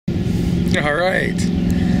All right,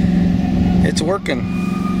 it's working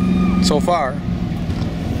so far.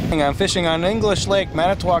 I'm fishing on English Lake,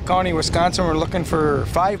 Manitowoc County, Wisconsin. We're looking for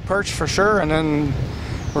 5 perch for sure, and then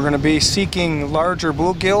we're going to be seeking larger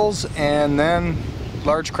bluegills and then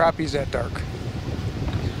large crappies at dark,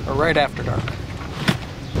 or right after dark.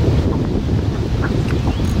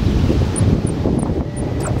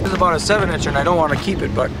 This is about a 7-incher, and I don't want to keep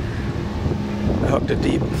it, but I hooked it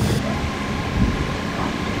deep.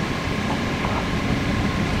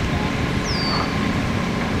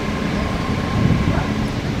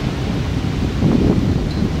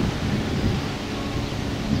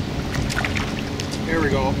 There we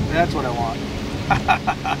go. That's what I want.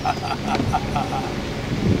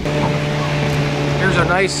 Here's a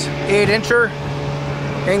nice 8-incher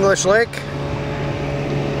English Lake.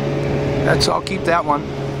 I'll keep that one.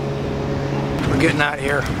 We're getting out of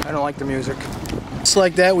here. I don't like the music. Just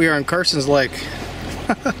like that, we are on Carstens Lake.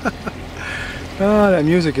 Oh, that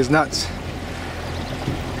music is nuts.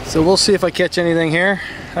 So we'll see if I catch anything here.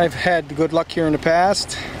 I've had good luck here in the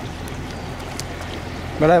past,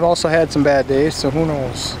 but I've also had some bad days, so who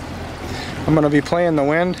knows. I'm going to be playing the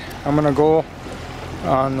wind. I'm going to go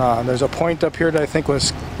on, there's a point up here that I think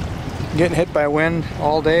was getting hit by wind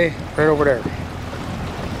all day, right over there.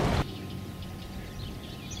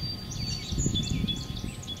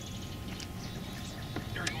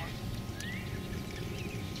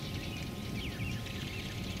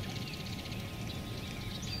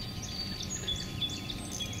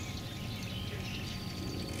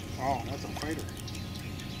 Oh, that's a fighter.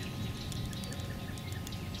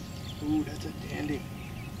 Ooh, that's a dandy.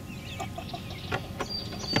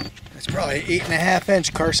 That's probably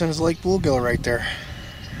 8.5-inch Carstens Lake bluegill right there.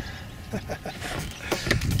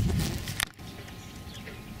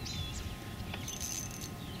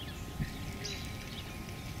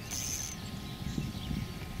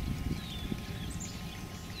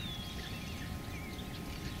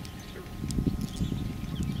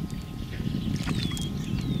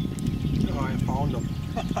 Oh, I found him.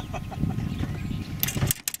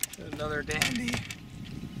 Another dandy.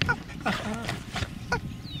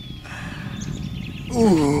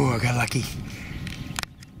 Ooh, I got lucky.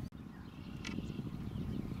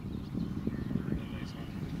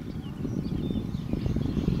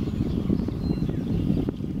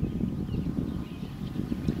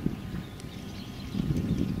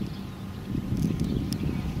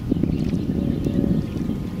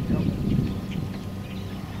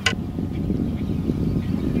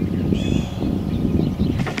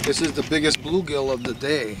 This is the biggest bluegill of the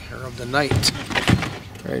day, or of the night,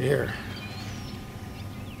 right here.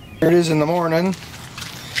 Here it is in the morning.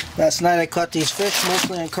 Last night I caught these fish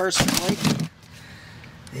mostly on Carstens Lake,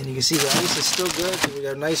 and you can see the ice is still good, so we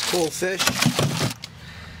got a nice cold fish.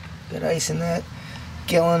 Got ice in that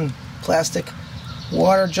gallon plastic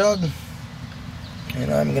water jug,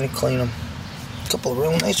 and I'm gonna clean them. A couple of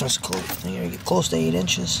real nice ones, get close to 8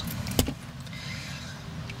 inches.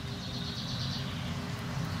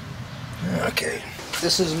 Okay,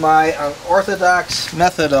 this is my unorthodox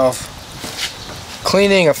method of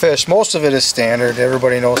cleaning a fish. Most of it is standard.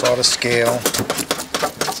 Everybody knows how to scale.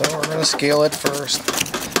 So we're going to scale it first.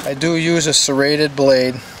 I do use a serrated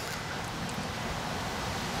blade.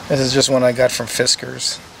 This is just one I got from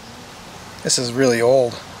Fiskars. This is really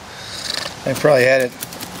old. I probably had it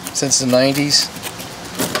since the 90s.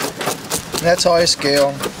 And that's how I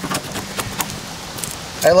scale.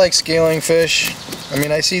 I like scaling fish. I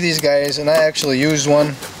mean, I see these guys, and I actually used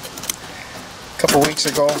one a couple weeks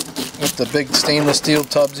ago with the big stainless steel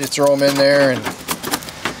tubs. You throw them in there, and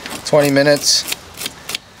 20 minutes,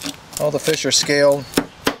 all the fish are scaled.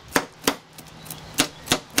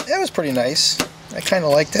 It was pretty nice. I kind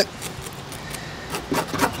of liked it.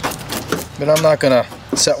 But I'm not going to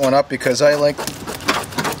set one up because I like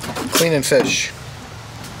cleaning fish.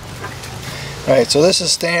 Alright, so this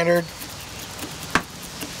is standard.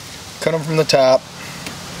 Cut them from the top.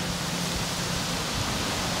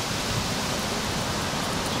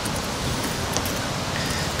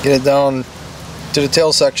 Get it down to the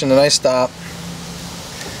tail section and I stop.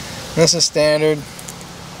 This is standard.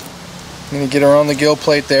 I'm going to get around the gill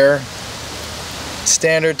plate there.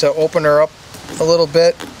 Standard to open her up a little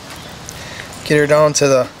bit. Get her down to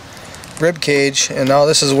the rib cage, and now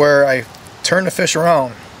this is where I turn the fish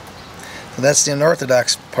around. So that's the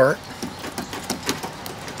unorthodox part.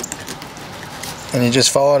 And you just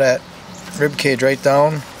follow that rib cage right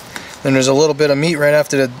down. Then there's a little bit of meat right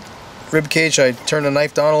after the rib cage. I turn the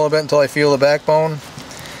knife down a little bit until I feel the backbone.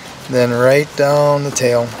 Then right down the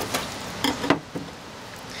tail.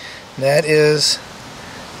 That is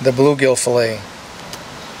the bluegill fillet.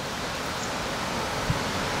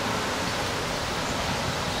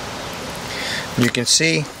 You can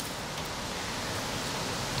see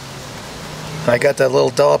I got that little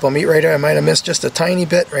dollop of meat right there. I might have missed just a tiny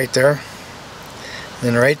bit right there.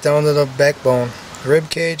 And right down to the backbone, rib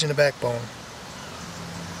cage and the backbone.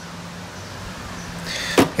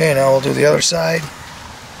 Okay, now we'll do the other side.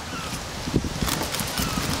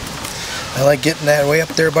 I like getting that way up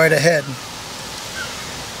there by the head.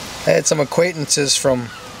 I had some acquaintances from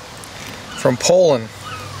Poland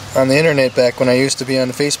on the internet back when I used to be on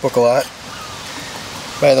Facebook a lot.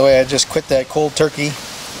 By the way, I just quit that cold turkey.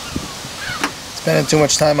 Spending too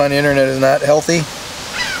much time on the internet is not healthy.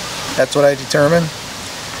 That's what I determined.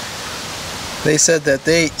 They said that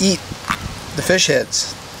they eat the fish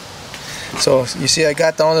heads. So you see I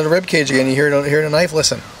got down to the rib cage again. You hear the knife?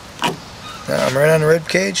 Listen. Now I'm right on the rib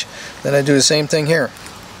cage. Then I do the same thing here.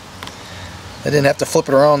 I didn't have to flip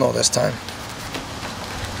it around though this time.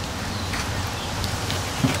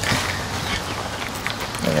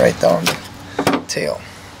 And right down the tail.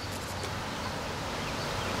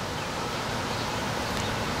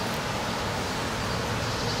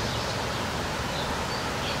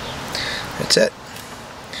 That's it.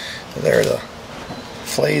 There are the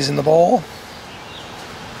fillets in the bowl.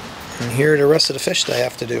 And here are the rest of the fish that I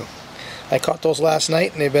have to do. I caught those last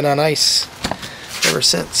night and they've been on ice ever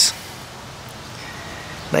since.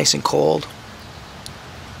 Nice and cold.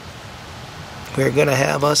 We're going to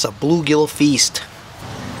have us a bluegill feast.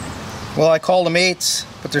 Well, I called them 8s,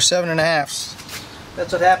 but they're 7.5s.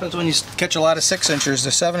 That's what happens when you catch a lot of 6-inchers. The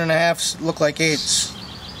 7.5s look like 8s.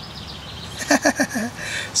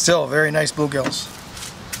 Still, very nice bluegills.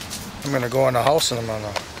 I'm going to go in the house and I'm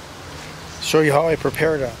going to show you how I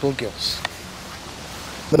prepare the bluegills.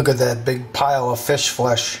 Look at that big pile of fish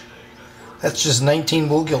flesh. That's just 19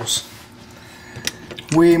 bluegills.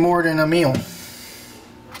 Way more than a meal.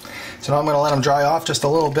 So now I'm going to let them dry off just a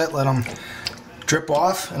little bit, let them drip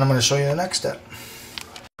off, and I'm going to show you the next step.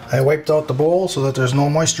 I wiped out the bowl so that there's no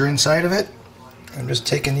moisture inside of it. I'm just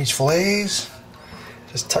taking these fillets,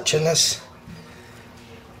 just touching this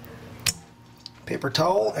paper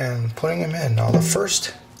towel and putting them in. Now the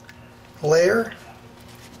first layer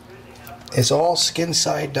is all skin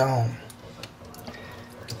side down.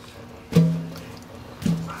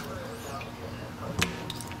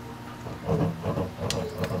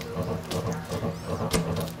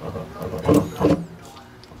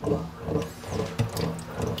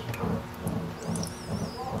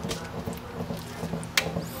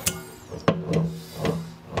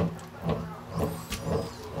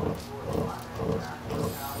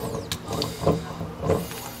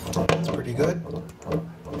 Good.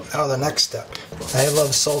 Now the next step. I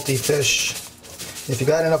love salty fish. If you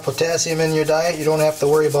got enough potassium in your diet, you don't have to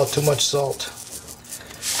worry about too much salt.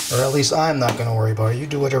 Or at least I'm not going to worry about it. You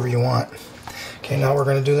do whatever you want. Okay, now we're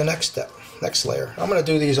going to do the next step. Next layer. I'm going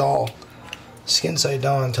to do these all skin side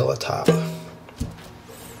down until the top. Well,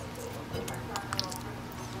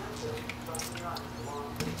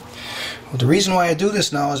 the reason why I do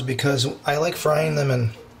this now is because I like frying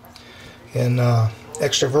them in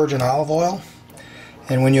extra virgin olive oil,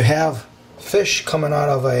 and when you have fish coming out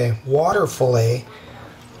of a water fillet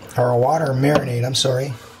or a water marinade, I'm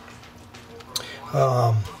sorry,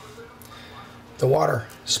 the water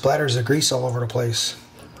splatters the grease all over the place,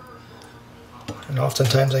 and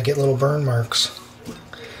oftentimes I get little burn marks.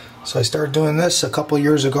 So I started doing this a couple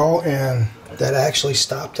years ago, and that actually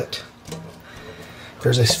stopped it.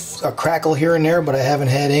 There's a crackle here and there, but I haven't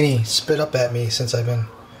had any spit up at me since I've been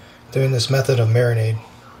doing this method of marinade.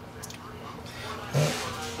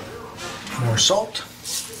 More salt.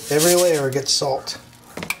 Every layer gets salt.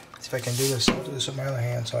 Let's see if I can do this. I'll do this with my other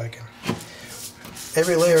hand so I can.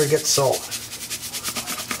 Every layer gets salt.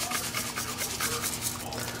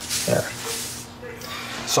 There.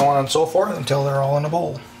 So on and so forth until they're all in a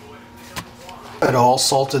bowl. It all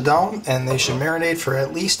salted down, and they should marinate for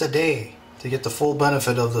at least a day to get the full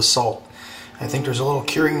benefit of the salt. I think there's a little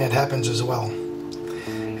curing that happens as well.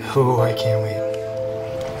 Ooh, I can't wait.